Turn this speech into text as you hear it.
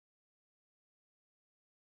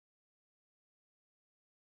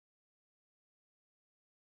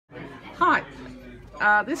Hi,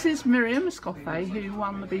 this is Miriam Escofet, who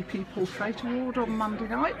won the BP Portrait Award on Monday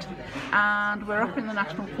night, and we're up in the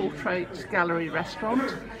National Portrait Gallery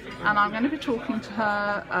restaurant, and I'm going to be talking to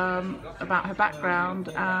her about her background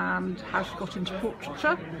and how she got into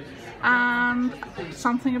portraiture and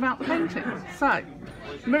something about the painting. So,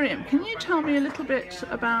 Miriam, can you tell me a little bit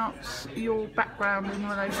about your background in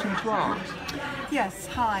relation to art? Yes,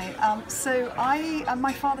 hi.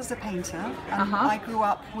 My father's a painter, and I grew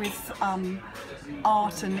up with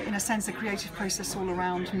art and, in a sense, a creative process all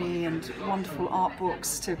around me, and wonderful art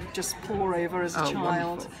books to just pore over as a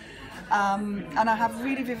child. And I have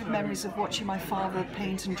really vivid memories of watching my father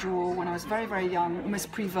paint and draw when I was very, very young,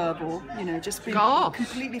 almost pre-verbal, you know, just being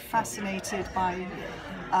completely fascinated by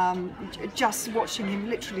just watching him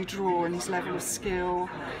literally draw and his level of skill.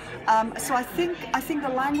 So I think the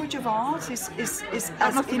language of art is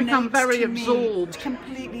as become very absorbed,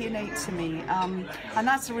 completely innate to me, and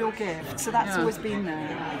that's a real gift. So that's always been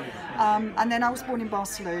there. And then I was born in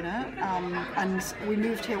Barcelona, and we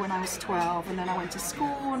moved here when I was 12, and then I went to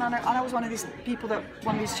school, and I was one of these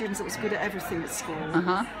students that was good at everything at school,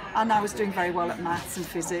 and I was doing very well at maths and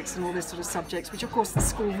physics and all this sort of subjects, which of course the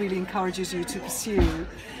school really encourages you to pursue.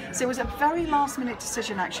 So it was a very last-minute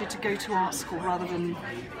decision actually to go to art school rather than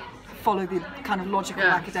follow the kind of logical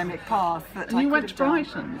academic path that you went to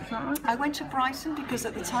Brighton, is that right? I went to Brighton because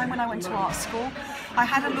at the time when I went to art school, I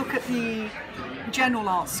had a look at the general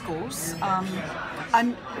art schools,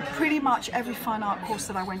 and pretty much every fine art course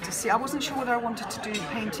that I went to see, I wasn't sure whether I wanted to do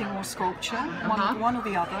painting or sculpture, one or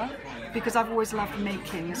the other, because I've always loved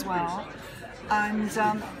making as well. And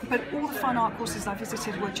but all the fine art courses I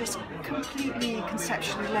visited were just completely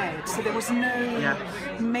conceptually led, so there was no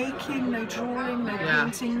making, no drawing, no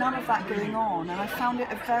painting, none of that going on, and I found it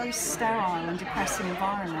a very sterile and depressing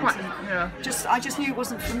environment. I just knew it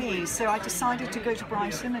wasn't for me, so I decided to go to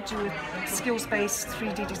Brighton and do a skills-based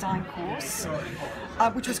 3D design course,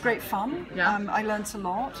 which was great fun. I learnt a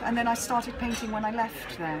lot, and then I started painting when I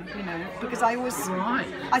left there, you know, because I was,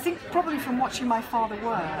 I think probably from watching my father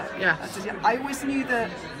work, I always knew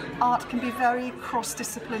that art can be very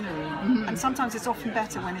cross-disciplinary, and sometimes it's often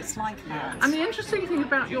better when it's like that. And the interesting thing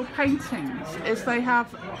about your paintings is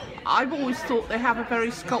I've always thought they have a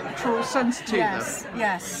very sculptural sense to them.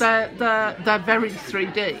 Yes. They're very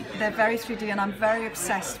 3D. They're very 3D, and I'm very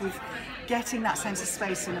obsessed with getting that sense of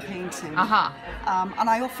space in a painting. And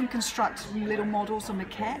I often construct little models or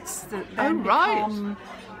maquettes that then become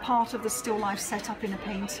part of the still life setup in a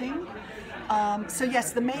painting. So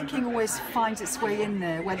yes, the making always finds its way in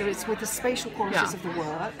there, whether it's with the spatial qualities of the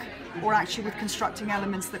work or actually with constructing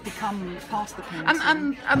elements that become part of the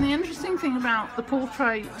painting. And the interesting thing about the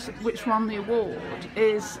portrait which won the award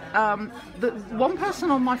is that one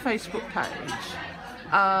person on my Facebook page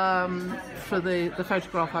for the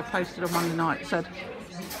photograph I posted on Monday night said,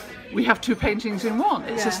 "We have two paintings in one.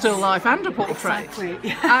 It's a still life and a portrait." Exactly.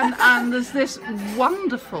 and there's this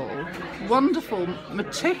wonderful,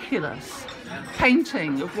 meticulous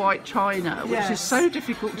painting of white china, which is so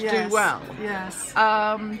difficult to do well.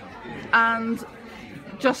 And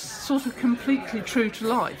just sort of completely true to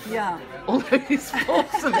life. Although it's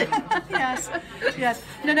porcelain. Yes.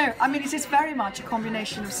 No. I mean, it is very much a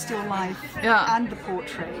combination of still life and the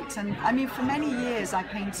portrait. And I mean, for many years I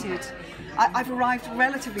painted. I've arrived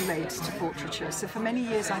relatively late to portraiture, so for many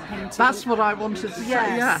years I painted. That's what I wanted to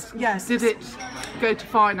say. Yes. Did it go to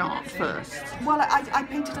fine art first? Well, I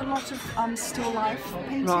painted a lot of still life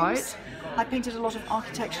paintings. I painted a lot of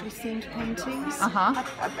architecturally themed paintings.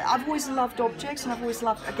 I've always loved objects, and I've always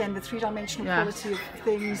loved, again, the three-dimensional quality of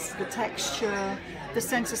things, the texture, the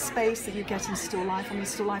sense of space that you get in still life. I mean,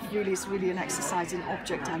 still life is really an exercise in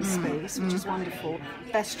object and space, which is wonderful.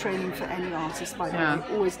 Best training for any artist, by the way.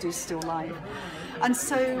 Always do still life. And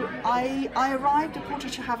so I arrived at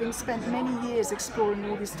portraiture having spent many years exploring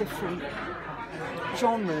all these different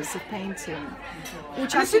genres of painting.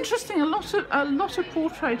 It's interesting. A lot of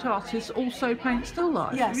portrait artists also paint still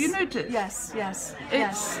life. Have you noticed? Yes.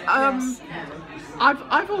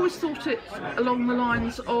 I've always thought it along the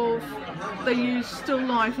lines of they use still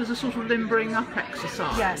life as a sort of limbering up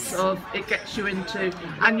exercise. Of it gets you into,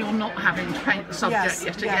 and you're not having to paint the subject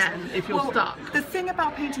yet again if you're stuck. The thing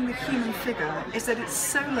about painting the human figure is that it's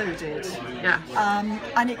so loaded.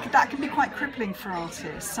 And that can be quite crippling for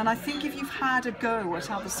artists. And I think if you've had a go at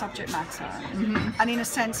other subject matter, and in a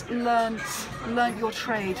sense learnt your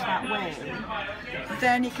trade that way,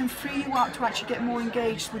 then it can free you up to actually get more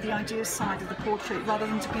engaged with the idea side of the portrait, rather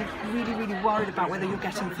than to be really, really worried about whether you're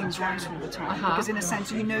getting things right all the time. Because in a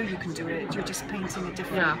sense, you know you can do it. You're just painting a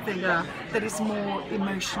different thing that is more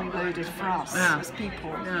emotionally loaded for us as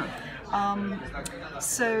people.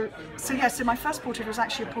 So my first portrait was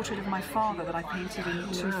actually a portrait of my father that I painted in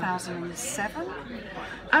 2007.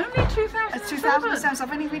 Only 2007? 2007, so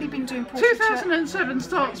I've only really been doing portraiture. 2007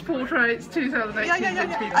 starts portraits, 2018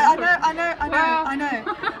 I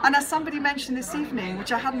know. And as somebody mentioned this evening,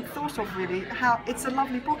 which I hadn't thought of really, how it's a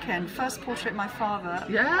lovely bookend. First portrait of my father,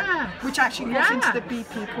 which actually got into the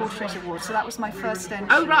BP Portrait Award, so that was my first entry.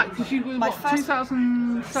 Oh right, because you were what,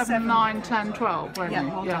 2007, 9, 10, 12, weren't you?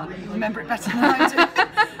 Well done. You remember it better than I do.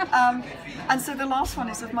 And so the last one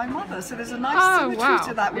is of my mother, so there's a nice symmetry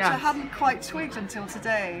to that, which I hadn't quite twigged until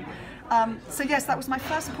today. So yes, that was my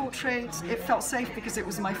first portrait. It felt safe because it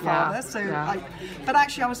was my father. But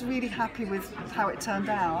actually I was really happy with how it turned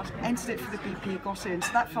out. Entered it for the BP, got in.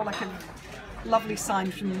 So that felt like a lovely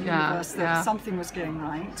sign from the universe that something was going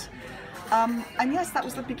right. And yes, that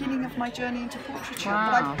was the beginning of my journey into portraiture.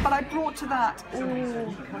 But I brought to that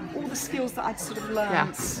all the skills that I'd sort of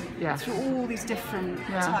learned through all these different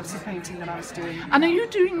types of painting that I was doing. And are you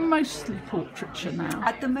doing mostly portraiture now?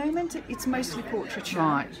 At the moment, it's mostly portraiture.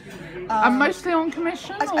 Right. And mostly on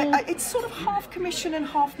commission? It's sort of half commission and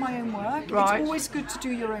half my own work. Right. It's always good to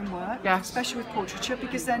do your own work, especially with portraiture,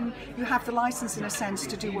 because then you have the license, in a sense,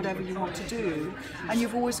 to do whatever you want to do, and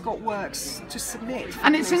you've always got works to submit.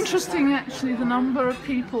 And it's interesting, actually, the number of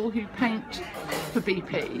people who paint for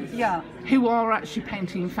BP who are actually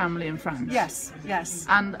painting family and friends. Yes.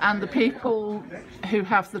 And the people who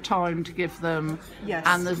have the time to give them,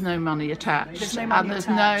 and there's no money attached. There's no money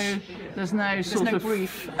attached. There's no sort of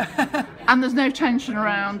brief. And there's no tension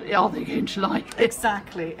around, are they going to like it?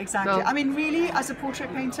 Exactly. So, I mean, really, as a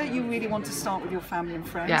portrait painter, you really want to start with your family and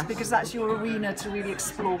friends, because that's your arena to really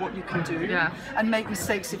explore what you can do and make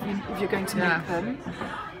mistakes if you're going to make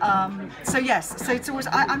them. So yes, so it's always,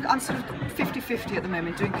 I'm sort of 50-50 at the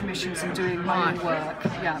moment, doing commissions and doing my own work,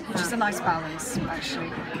 which is a nice balance,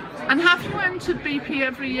 actually. And have you entered BP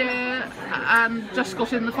every year and just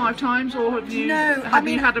got in the 5 times, or have you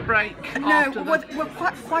you had a break after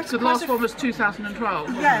quite the last one was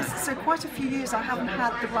 2012. Yes, so quite a few years I haven't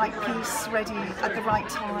had the right piece ready at the right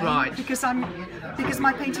time, because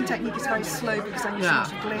my painting technique is very slow, because I use a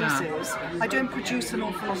lot of glazes. I don't produce an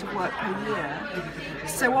awful lot of work per year,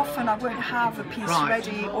 so often I won't have a piece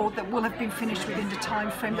ready, or that will have been finished within the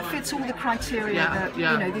time frame that fits all the criteria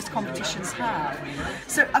that these competitions have.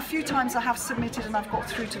 So a few times I have submitted and I've got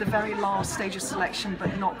through to the very last stage of selection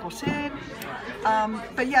but not got in.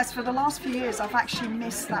 But yes, for the last few years I've actually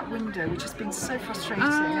missed that window, which has been so frustrating.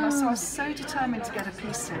 And so I was so determined to get a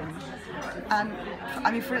piece in. And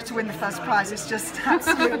I mean, for it to win the first prize, it's just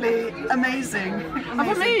absolutely amazing. And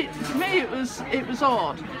for me, it was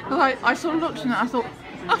odd, because I sort of looked at it and I thought,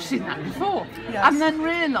 I've seen that before, and then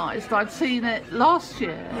realised I'd seen it last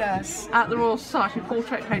year at the Royal Society of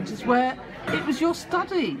Portrait Painters, where it was your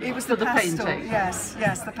study. It was for the pastel, painting. Yes,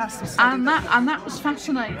 the pastel study. And that was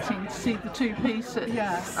fascinating to see the 2 pieces.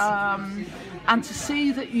 Yes. And to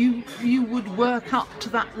see that you would work up to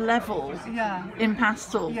that level in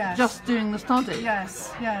pastel, just doing the study.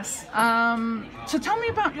 Yes. So tell me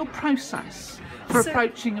about your process for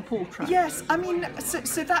approaching a portrait. Yes, I mean, so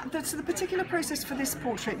the particular process for this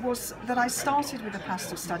portrait was that I started with a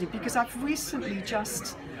pastel study, because I've recently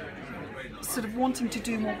just sort of wanting to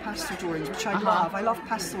do more pastel drawings, which I love. I love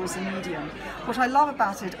pastel as a medium. What I love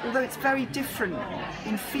about it, although it's very different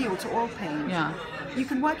in feel to oil paint, you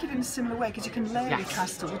can work it in a similar way, because you can layer with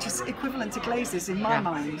pastel, which is equivalent to glazes in my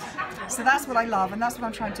mind. So that's what I love, and that's what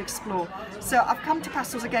I'm trying to explore. So I've come to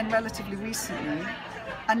pastels again relatively recently,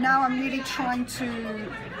 and now I'm really trying to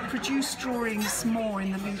produce drawings more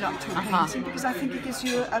in the lead up to a painting, because I think it gives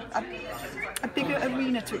you a bigger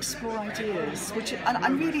arena to explore ideas, which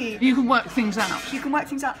and really you can work things out. You can work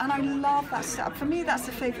things out, and I love that step. For me, that's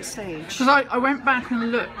the favourite stage. Because I went back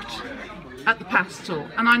and looked at the pastel,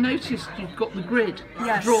 and I noticed you've got the grid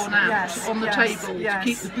drawn out on the table to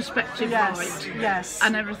keep the perspective right,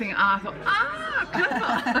 and everything. And I thought,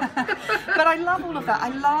 clever. But I love all of that. I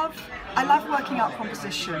love working out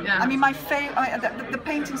composition. I mean, my the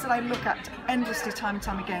paintings that I look at endlessly, time and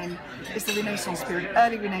time again, is the Renaissance period,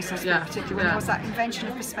 early Renaissance period, particularly when there was that invention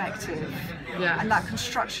of perspective and that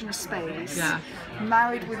construction of space,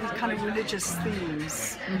 married with these kind of religious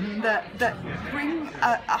themes that bring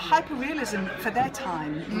a hyper-realism for their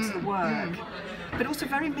time into the work. But also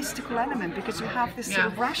very mystical element, because you have this sort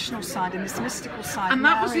of rational side and this mystical side. And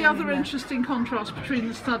that was the other interesting contrast between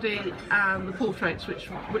the study and the portraits,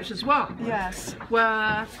 which as well. Yes.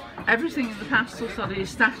 Where everything in the pastel study is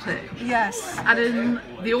static. Yes. And in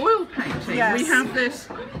the oil painting, we have this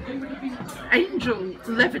angel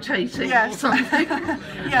levitating Yes. or something.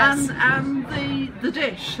 Yes. And the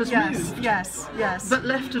dish has moved. Yes. But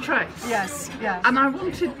left a trace. Yes. And I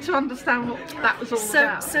wanted to understand what that was all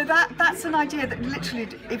about. So that's an idea that literally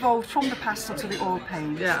evolved from the pastel to the oil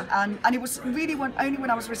paint. Yeah. And it was really only when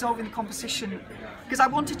I was resolving the composition, because I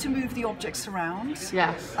wanted to move the objects around.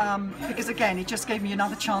 Yes. Because again, it just gave me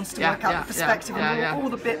another chance to work out the perspective and all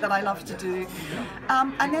the bit that I love to do.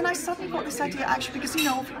 And then I suddenly got this idea, actually, because you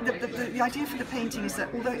know, the idea for the painting is that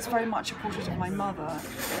although it's very much a portrait of my mother,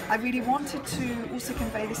 I really wanted to also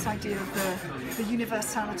convey this idea of the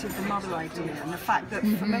universality of the mother idea, and the fact that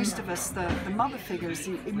for most of us, the mother figure is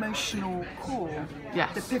the emotional core,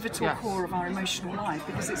 the pivotal core of our emotional life,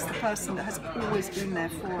 because it's the person that has always been there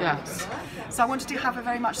for us. So I wanted to have a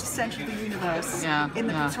very much the centre of the universe in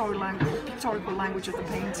the pictorial language of the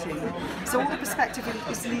painting. So all the perspective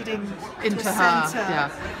is leading into to the her.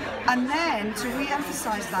 centre. And then to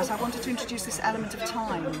re-emphasise that, I wanted to introduce this element of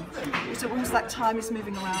time. It's almost like time is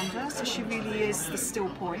moving around her, so she really is the still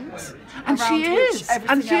point. And she is.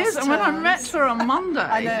 And when I met her on Monday,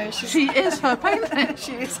 I know, she is her painting.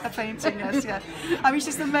 She is her painting, yes, yeah. I mean,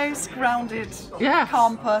 she's the most grounded, Yes.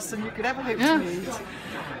 calm person you could ever hope to meet.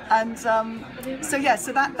 And so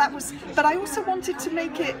that was, but I also wanted to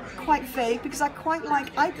make it quite vague, because I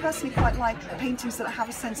personally quite like paintings that have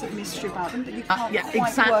a sense of mystery about them, that you can't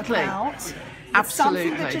quite work out. It's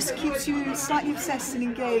something that just keeps you slightly obsessed and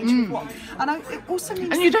engaged with what. And it also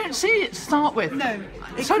means. And you don't see it to start with. No.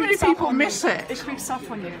 So many people miss it. It creeps up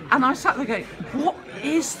on you. And I sat there going, what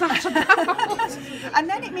is that about? And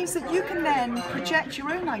then it means that you can then project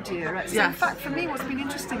your own idea. So in fact, for me, what's been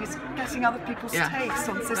interesting is getting other people's takes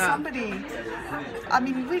on. So somebody, I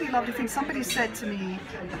mean, really lovely thing. Somebody said to me,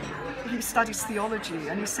 he studies theology,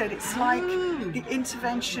 and he said it's like the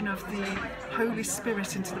intervention of the Holy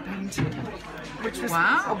Spirit into the painting, which was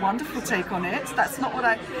a wonderful take on it. That's not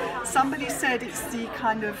what somebody said it's the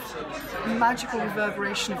kind of magical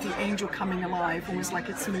reverberation of the angel coming alive, almost like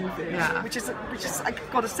it's moving, which is I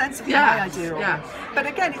got a sense of my idea of it. But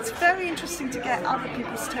again, it's very interesting to get other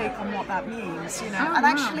people's take on what that means, you know.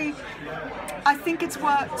 Actually, I think it's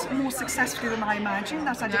worked more successfully than I imagined,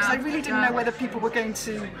 that idea, because I really didn't know whether people were going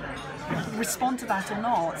to respond to that or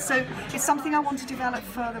not. So it's something I want to develop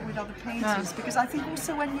further with other painters, because I think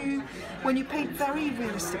also when you paint very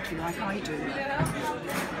realistically, like I do,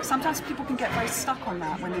 sometimes people can get very stuck on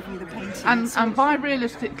that when they view the painting. And by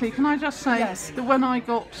realistically, can I just say that when I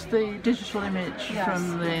got the digital image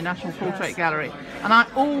from the National Portrait Gallery, and I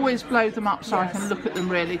always blow them up so I can look at them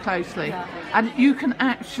really closely, and you can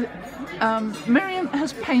actually, Miriam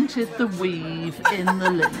has painted the weave in the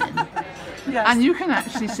linen. And you can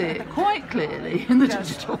actually see it quite clearly in the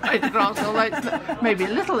digital photographs, although it's maybe a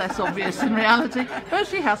little less obvious in reality, but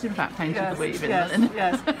she has in fact painted the weave in the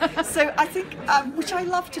linen. So I think, which I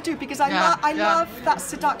love to do, because I love that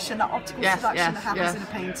seduction, that optical seduction that happens in a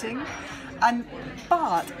painting.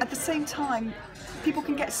 But at the same time, people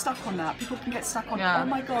can get stuck on that. People can get stuck on, oh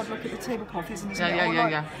my God, look at the tablecloth, isn't it?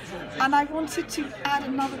 And I wanted to add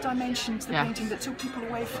another dimension to the painting that took people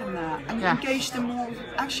away from that and engaged them more with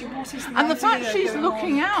actually what is the And the fact she's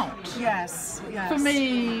looking out, for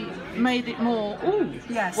me, made it more,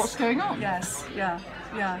 what's going on?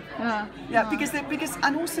 Because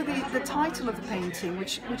and also the title of the painting,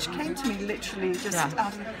 which came to me literally just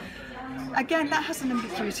out of. Again, that has an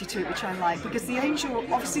ambiguity to it, which I like, because the angel,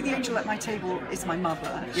 obviously the angel at my table is my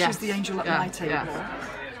mother. She's the angel at my table.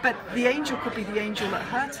 But the angel could be the angel at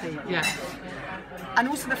her table. And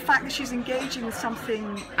also the fact that she's engaging with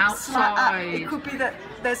something outside. It could be that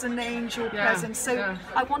there's an angel present. So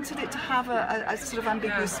I wanted it to have a sort of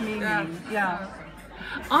ambiguous meaning.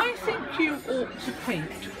 I think you ought to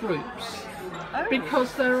paint groups,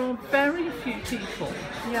 because there are very few people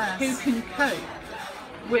who can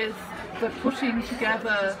cope with the putting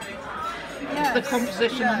together the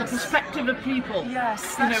composition and the perspective of people, you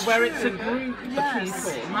know, where it's a group of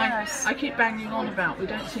people. And I keep banging on about we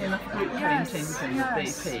don't see enough group paintings in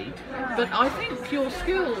BP, but I think your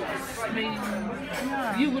skills mean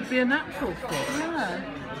you would be a natural for it.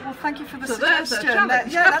 Well, thank you for the suggestion. There's a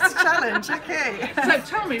challenge. That's a challenge. Okay. So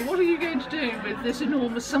tell me, what are you going to do with this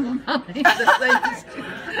enormous sum of money?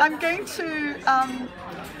 I'm going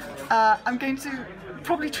to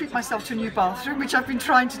probably treat myself to a new bathroom, which I've been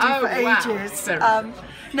trying to do for ages.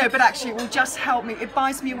 No, but actually it will just help me. It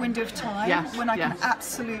buys me a window of time when I can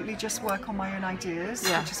absolutely just work on my own ideas,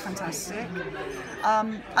 which is fantastic.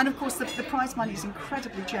 And of course the prize money is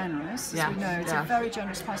incredibly generous, as we know. It's a very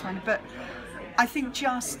generous prize money. But I think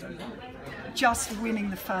just just winning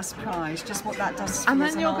the first prize, just what that does to And me then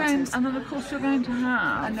as an you're going, artist. and then of course you're going to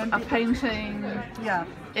have a painting Yeah.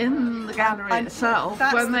 in the gallery And itself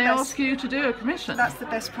that's when the they best- ask you to do a commission. That's the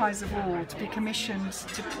best prize of all, to be commissioned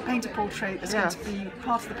to paint a portrait that's Yes. going to be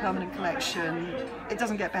part of the permanent collection. It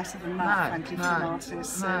doesn't get better than that, frankly, for an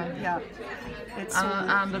artist. So, yeah, it's all...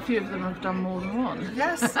 And a few of them have done more than one.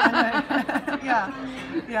 Yes, I know.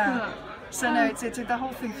 yeah. So no, it's the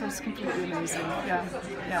whole thing feels completely amazing. Yeah.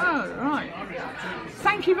 Oh, right.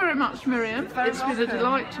 Thank you very much, Miriam. It's been a welcome.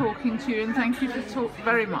 delight talking to you, and thank you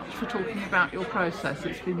very much for talking about your process.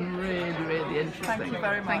 It's been really, really interesting. Thank you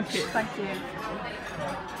very much. Thank you. Thank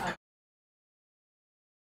you.